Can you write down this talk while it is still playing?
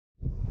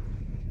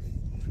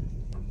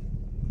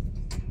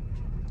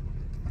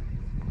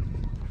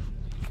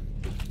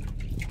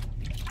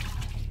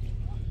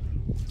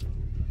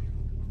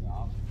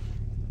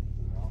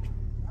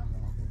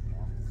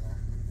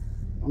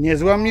Nie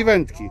złam mi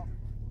wędki.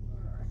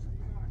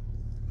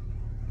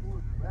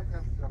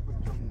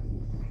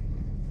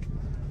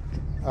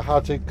 A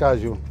haczyk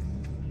Kaziu.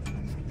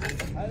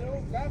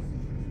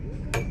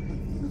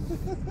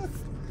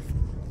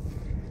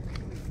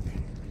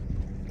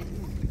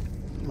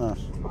 Masz.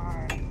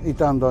 I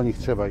tam do nich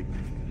trzeba.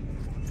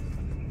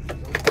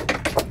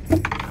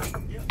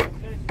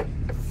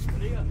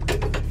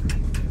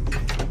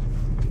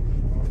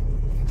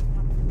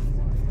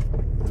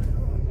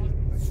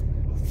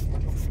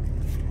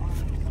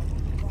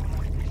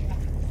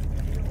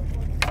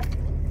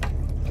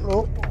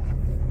 O.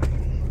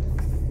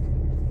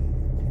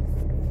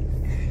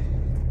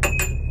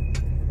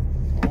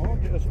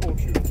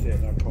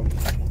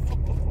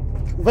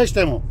 Weź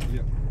temu.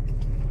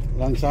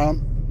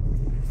 Langsam.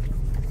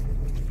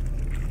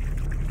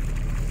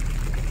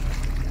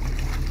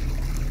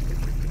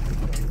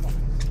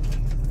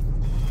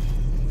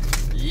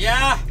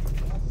 Ja!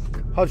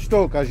 Chodź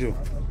tu, Kaziu.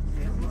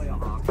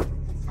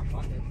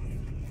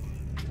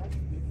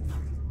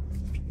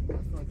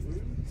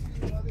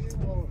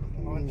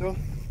 Und du?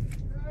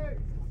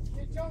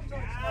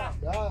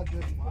 Ja,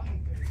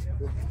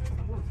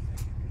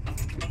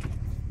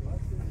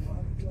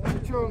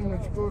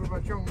 ciągnąć,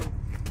 kurwa, ciągnąć.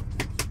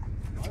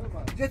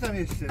 Gdzie tam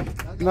jeszcze?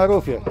 Na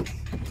rufie.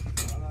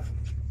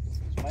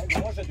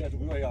 Może der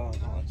drüber ja.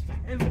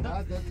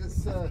 Ja, das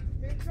ist... Ja.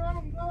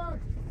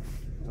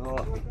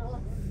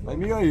 Bei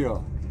mir hier.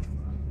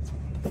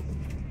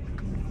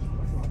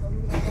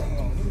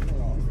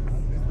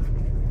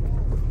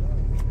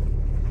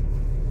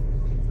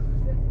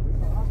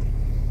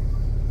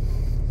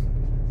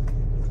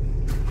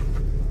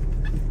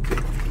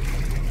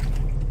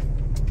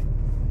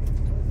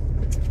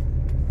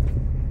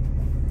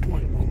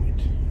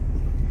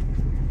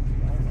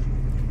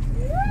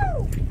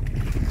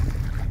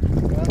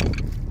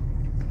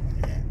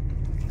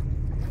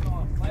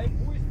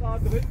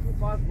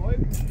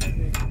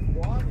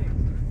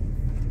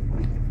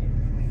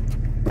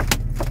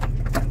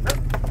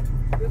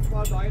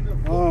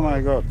 Oh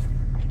my God.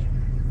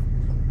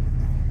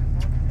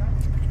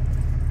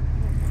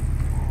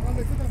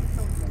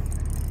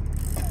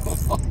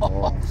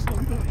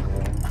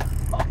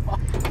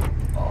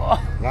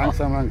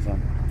 Langsam, langsam.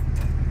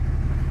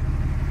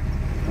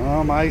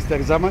 No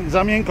majster,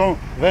 za miękką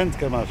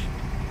wędkę masz.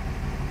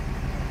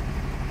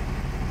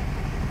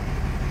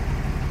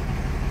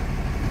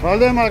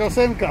 Waldemar,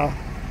 rosemka.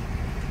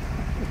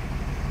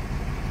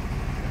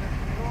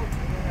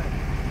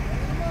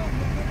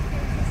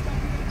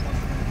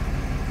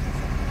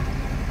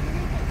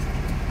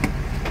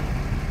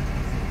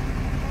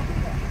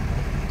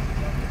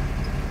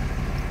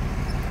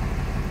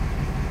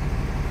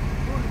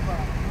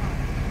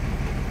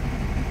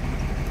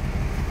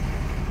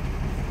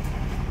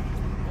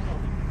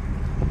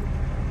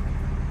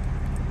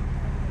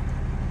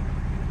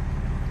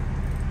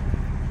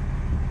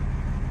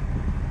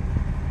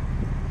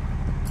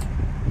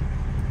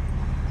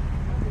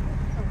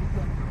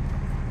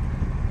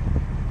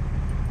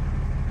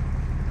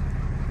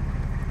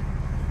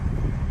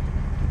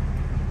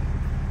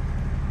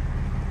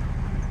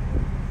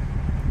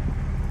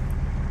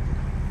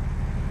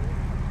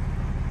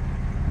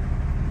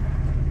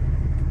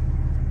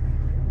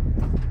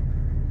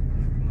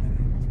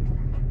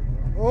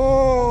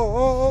 Oh.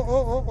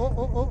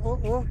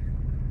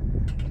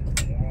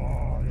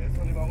 Der ist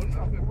doch über uns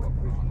abgeguckt.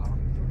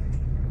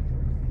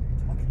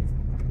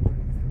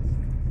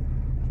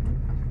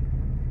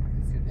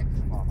 Bisschen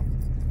Action machen.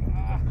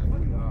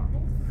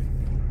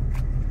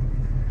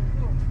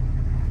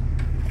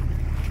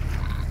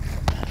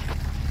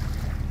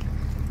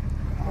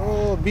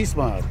 Oh,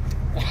 Bismarck.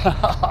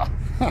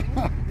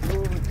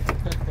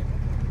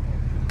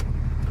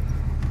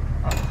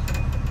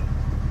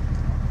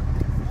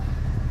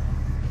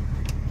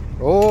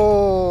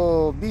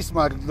 O,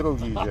 Bismarck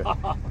drugi idzie.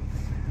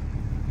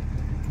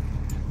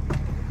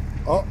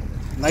 O,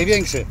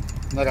 największy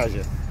na razie.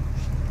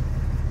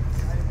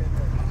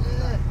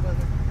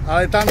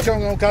 Ale tam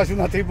ciągną, Kaziu,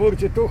 na tej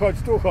burcie. Tu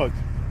chodź, tu chodź.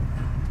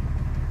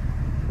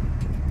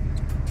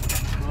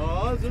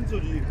 Ja, sind so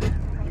die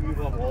wir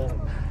brauchen.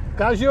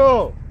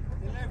 Kaziu!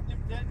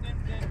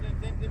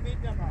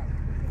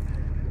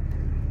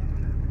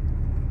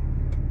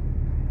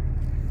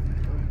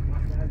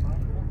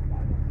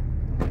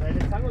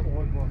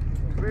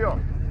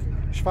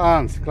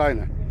 Schwanz,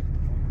 kleine.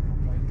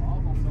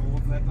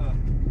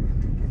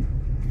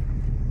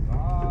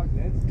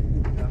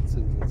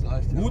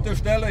 Gute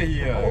Stelle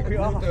hier,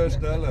 gute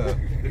Stelle.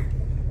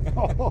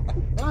 Oh,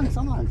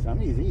 langsam,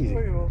 langsam, easy, easy.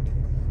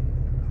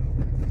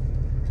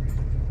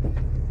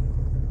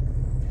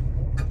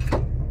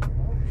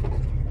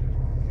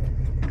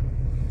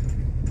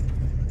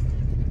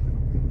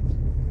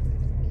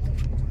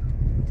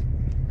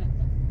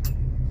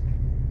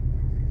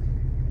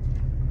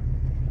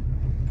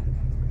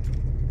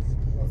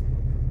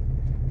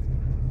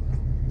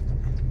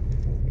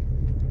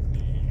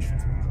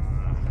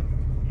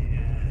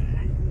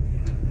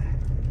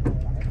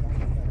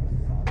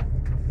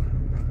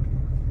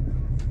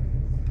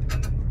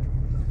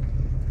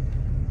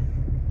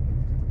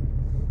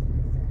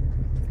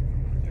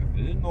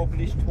 kommt noch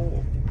Licht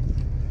hoch.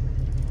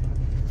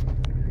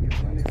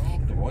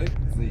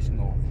 Sträubt sich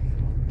noch.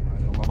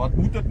 Aber was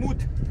Mut hat Mut.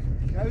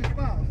 Ja już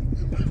mam.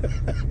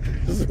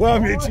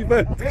 Złamie ci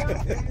wędkę.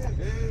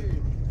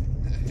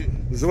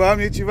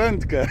 Złamie ci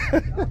wędkę.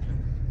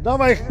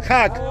 Dawaj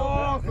hak.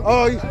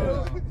 Oj.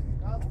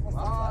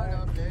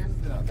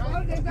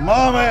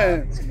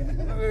 Moment.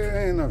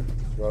 No,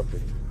 chłopie.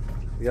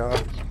 Ja.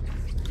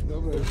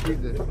 Dobra, już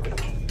idę.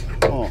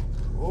 O.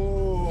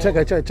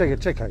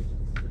 Czekaj.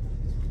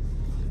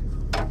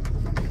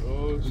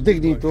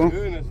 Dygnij tu.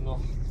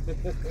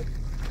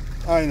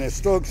 Eine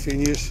Stück,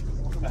 finish.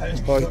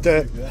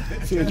 Heute.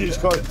 Finish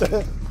heute.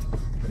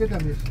 Gdzie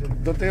tam jeszcze?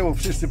 Do tyłu,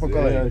 wszyscy po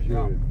kolei.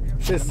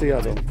 Wszyscy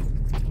jadą.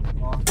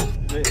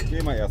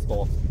 Geh mal erst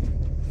dort.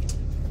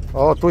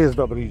 O, tu jest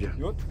dobry, idzie.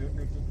 Gut.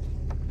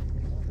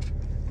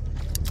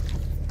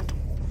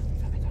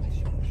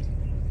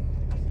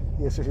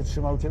 Jeszcze się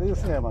trzymał ciebie,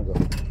 już nie ma go.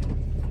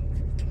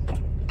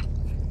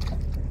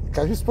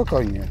 Kaziu,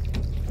 spokojnie.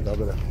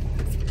 Dobra.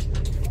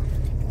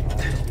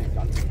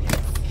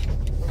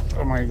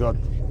 Oh my god.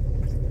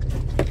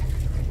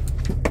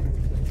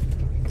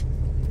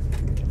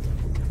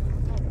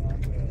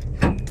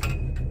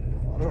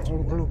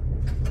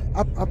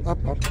 Up.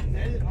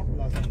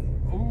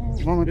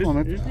 Moment.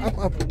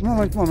 Up.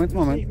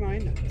 Moment.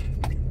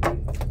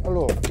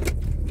 Hallo.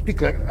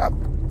 Pikler, up.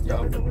 Ja.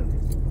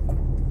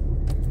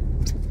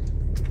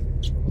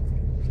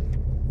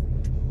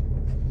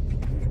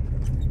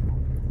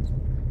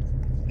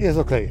 Jest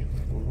okej.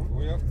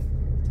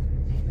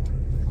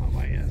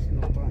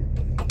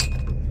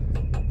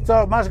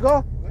 Co, masz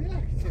go?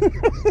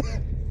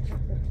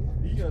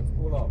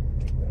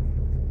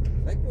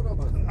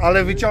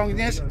 Ale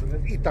wyciągniesz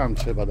i tam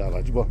trzeba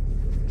dawać, bo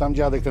tam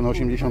dziadek ten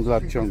 80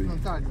 lat ciągnie. Das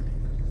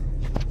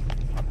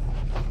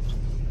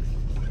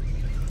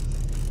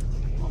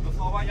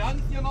war aber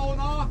ganz genau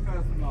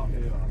nachmessen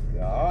nachher.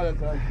 Ja, das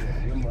sag ich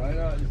dir.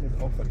 Meiner ist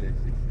jetzt auch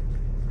verdächtig.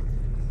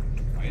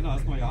 Einer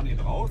ist noch ja nicht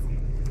draußen.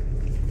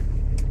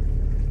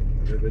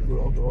 Der wird wohl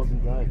auch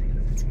draußen sein.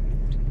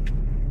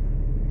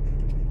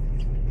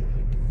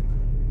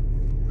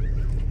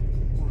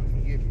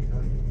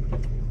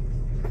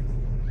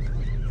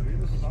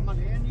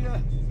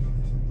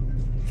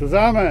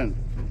 Zusammen!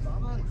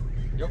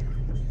 Jo.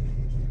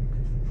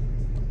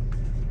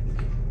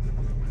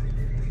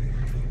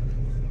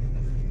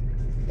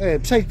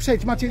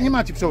 Przejdź, nie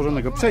macie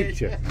przełożonego,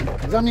 przejdźcie.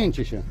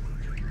 Zamieńcie się.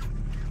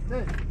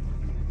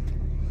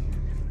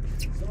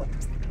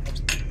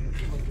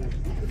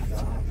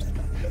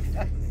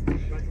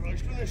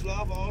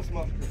 Schlaf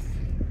ausmachen.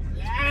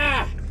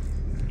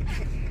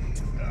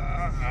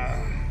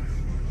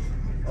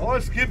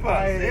 Oh,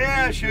 Skipper,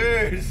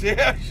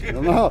 sehr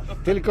schön. No,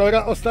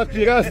 tylko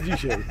ostatni raz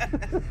dzisiaj.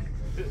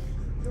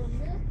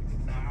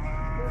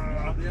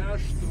 Der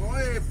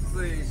sträubt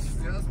sich.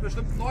 Der ist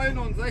bestimmt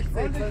 69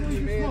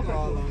 cm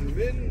lang.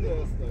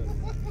 Mindestens.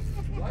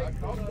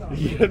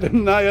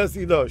 Jeden najazd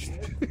i dość.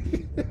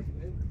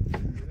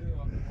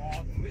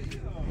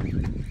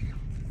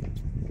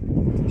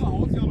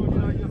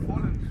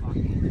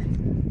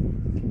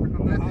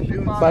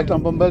 Tak,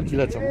 tam bąbelki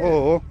lecą.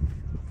 O.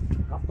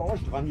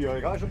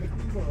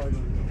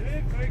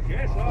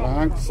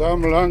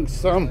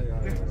 Langsam.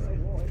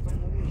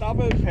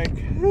 Double pack.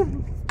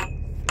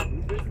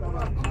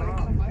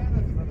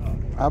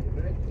 Up.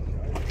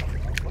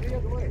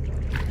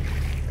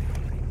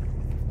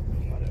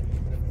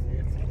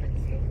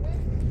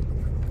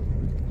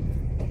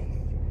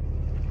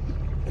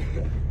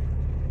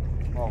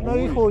 No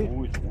i chuj.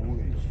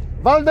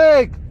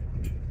 Waldek!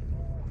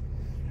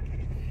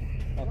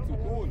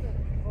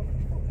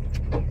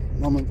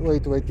 Moment,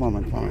 wait,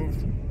 moment.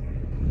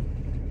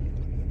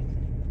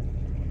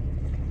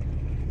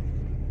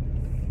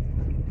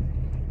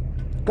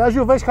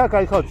 Kaziu, weź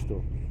haka i chodź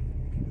tu.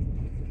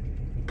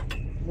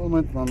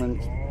 Moment.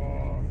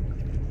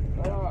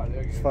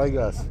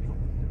 Zweigas.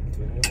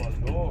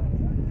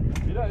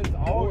 Wieder ins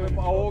Auge im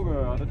Auge.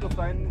 Das ist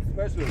dein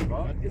Special,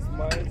 wa? Das ist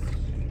meins.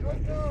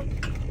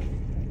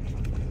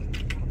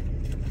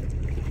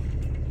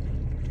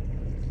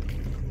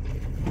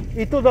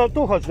 I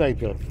tu chodź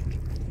najpierw.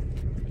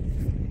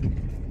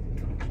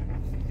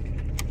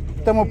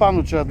 Temu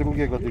panu trzeba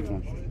drugiego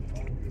dygnąć. Das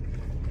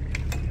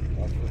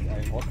ist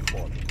ein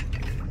Hotspot.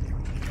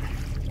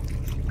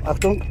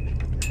 Achtung.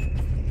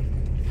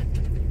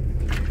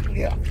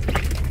 Ja.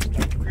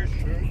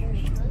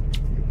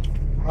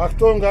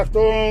 Achtung.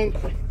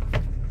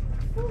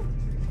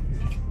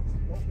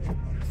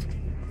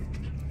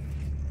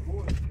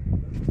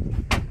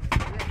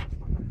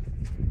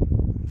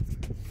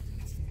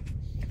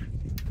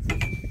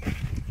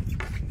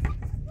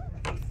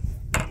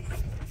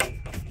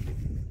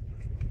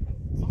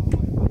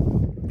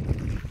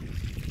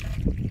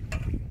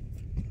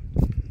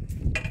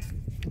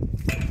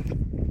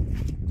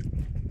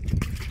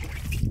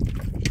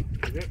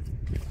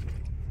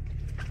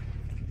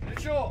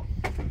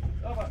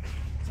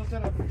 Co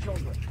teraz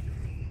wyciągać?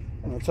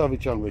 No co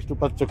wyciągłeś? Tu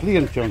patrz, co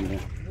klient ciągnie.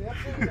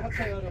 No ja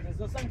co ja robię?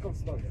 Z osenką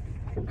stoję.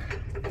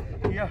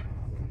 Ja.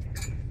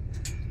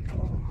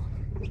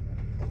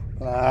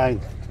 Aj,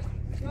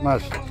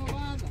 masz.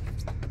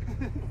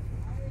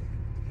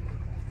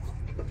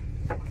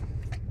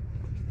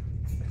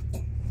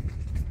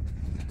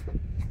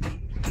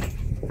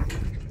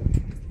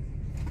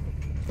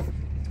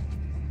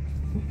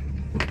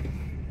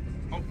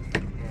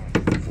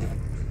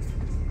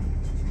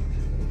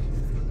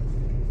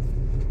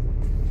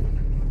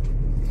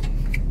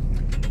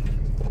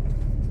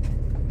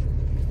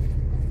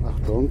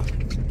 Achtung.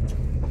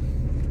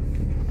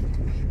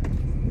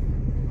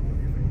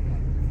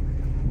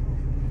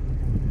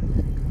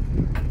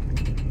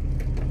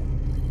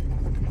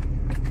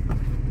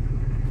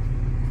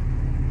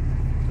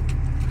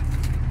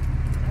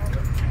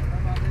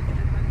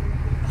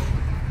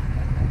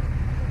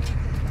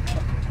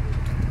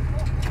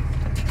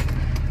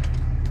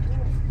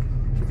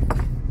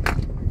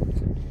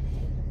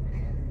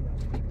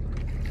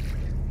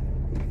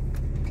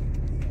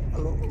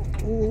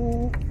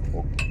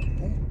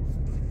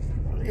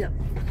 Ja.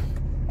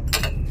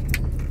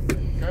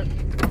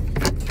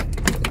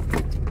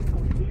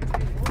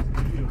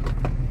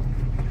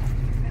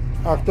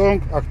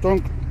 Achtung,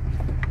 Achtung,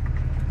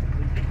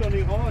 Gib doch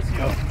nicht raus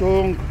hier.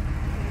 Achtung,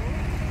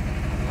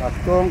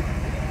 Achtung.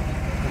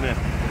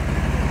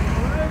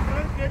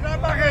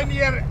 Was machen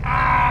hier?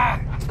 Ah!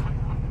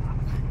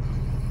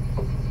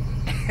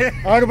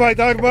 Arbeit,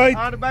 Arbeit.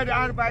 Arbeit,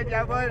 Arbeit,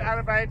 jawohl,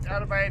 Arbeit,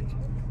 Arbeit.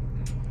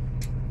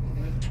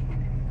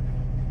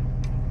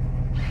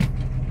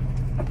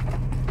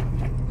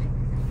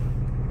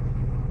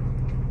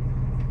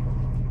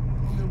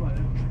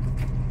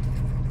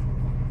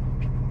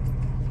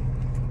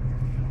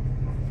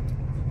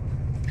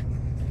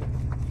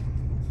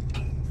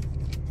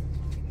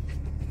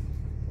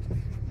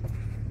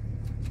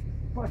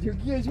 Patrz,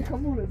 jak jedzie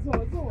hamulec,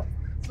 zobacz, zobacz,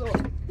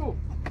 zobacz, tu.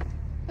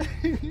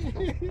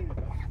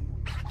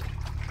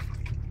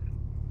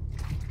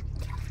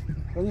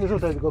 To nie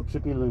rzucaj, tylko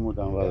przypilnuj mu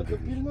tam Ja walkę.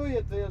 to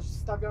pilnuję, to ja już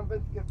stawiam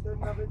wędkę w tym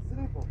nawet z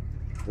rybą.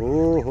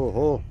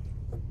 Oho.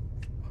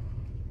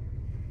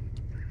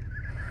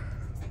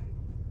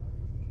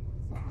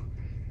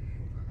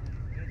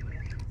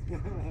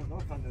 No,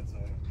 kann nicht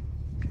sein.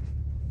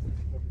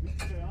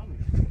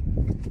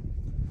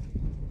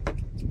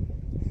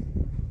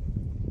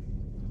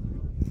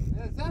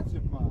 Nie,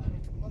 zaczep ma.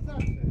 No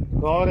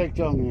zaczep. Korek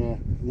ciągnie,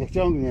 niech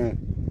ciągnie.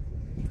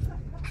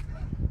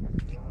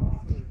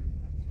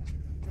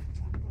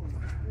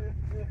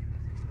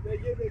 Ja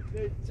jeden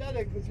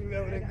dziadek będzie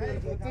miał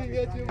rekordę, ty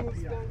jedzie mu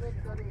z tą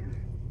rekordem.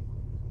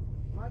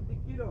 Mandy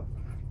kilo.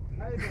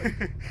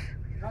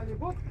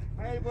 Halibut?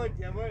 Heilbut,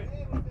 jawohl.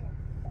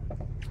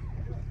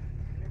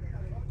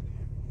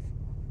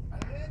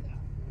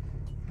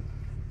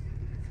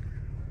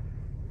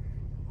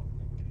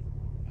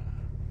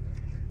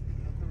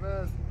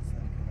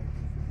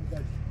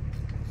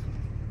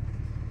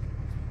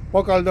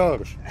 Pokal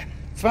dorsz.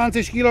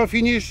 20 kilo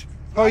finish,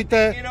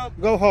 heute,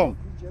 go home.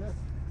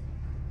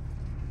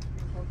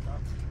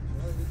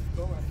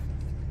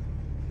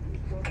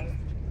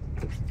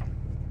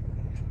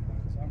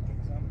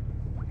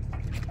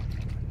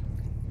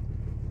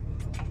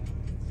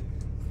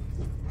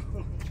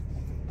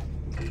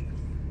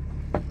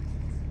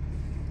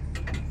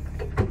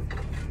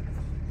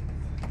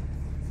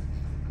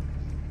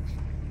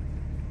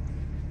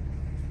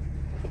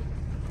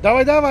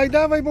 Dawaj, dawaj,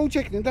 dawaj, bo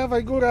ucieknie.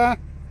 Dawaj, góra.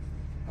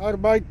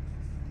 Arbeit.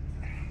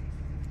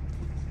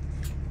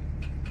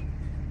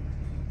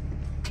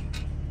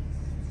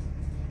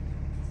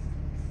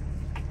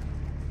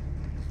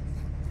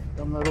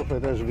 Tam na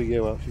rufę też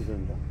wygięła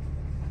przybęda.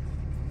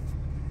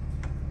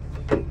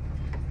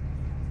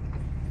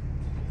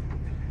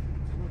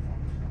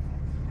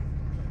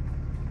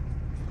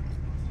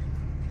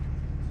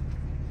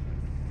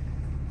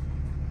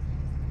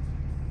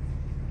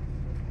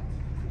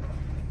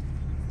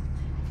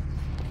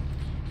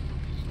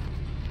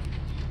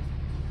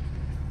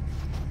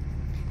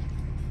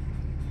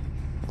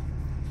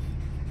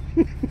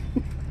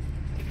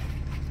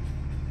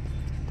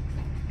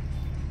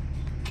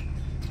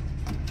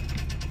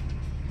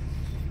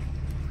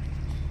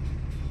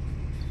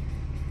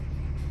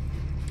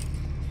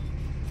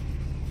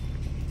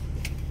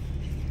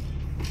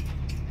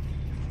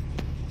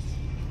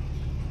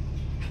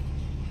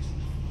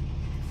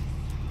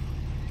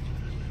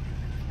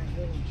 Nie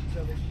wiem, czy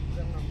dziadek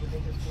ze mną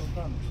będzie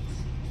splątany.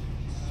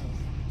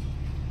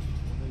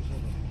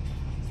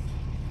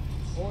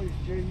 Oj,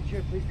 gdzie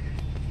idzie byk?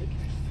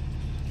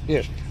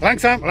 Wiesz,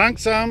 langsam,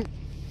 langsam.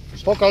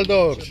 Pokal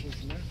dorsz.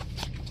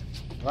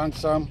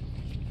 Langsam.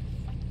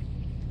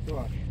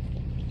 Zobacz.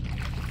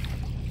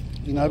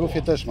 I na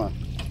rufie też ma.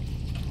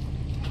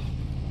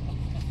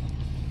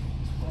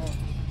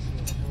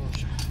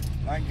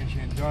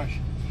 Dankeschön, Dorsch.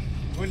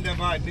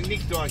 Wunderbar,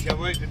 nicht Dorsch,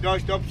 jawohl, der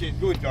Dorsch Topf ist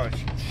gut, Dorsch.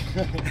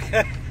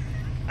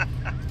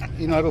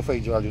 I na rufę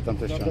idzie, Adziu, tam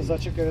też Dobra, ciągnie.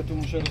 zaczekaj, ja tu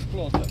muszę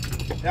rozplątać.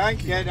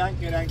 Danke,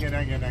 danke, danke,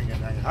 danke, danke,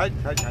 danke. Halt,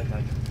 halt, halt,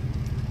 halt.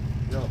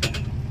 So.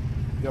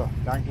 So,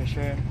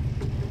 Dankeschön.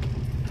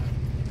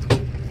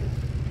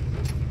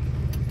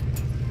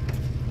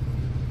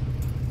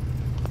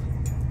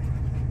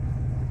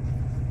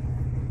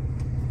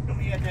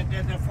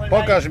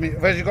 voll Pokaż leicht. mi,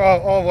 weź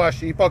go, o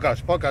właśnie i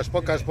pokaż.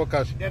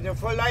 Der ist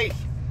voll leicht.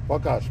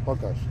 Pokaż.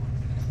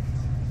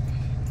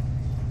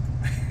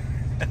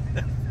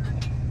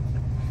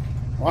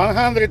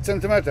 100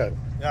 cm.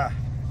 Ja.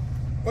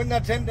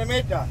 100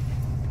 Zentimeter.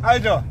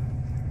 Also,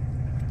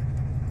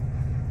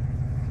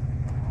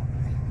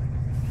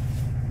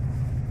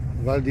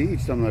 Waldi,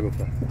 idź tam na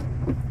rufę.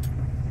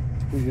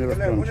 Później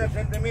rozkręcisz. 100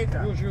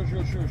 Zentimeter. Już.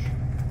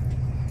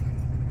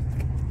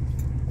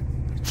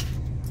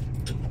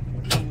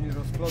 Nie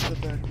rozplodzę,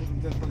 to jak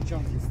kurde pan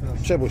ciągnie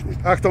strasznie. Przepuść mnie.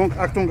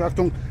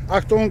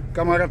 Achtung,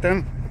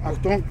 Kameraden.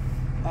 Achtung.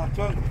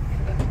 Achtung.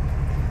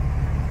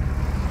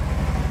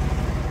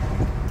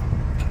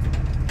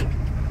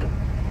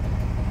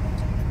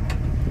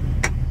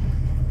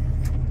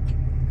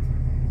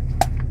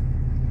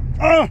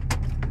 A!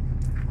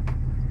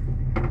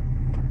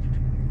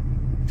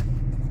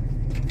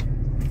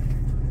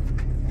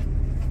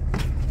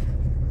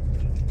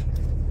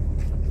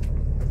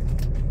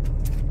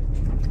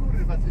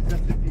 Kurwa, ty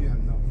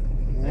zaczepiłem, no.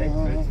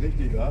 Echt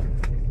richtig, wa?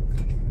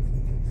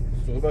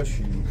 Drüber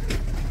schieben.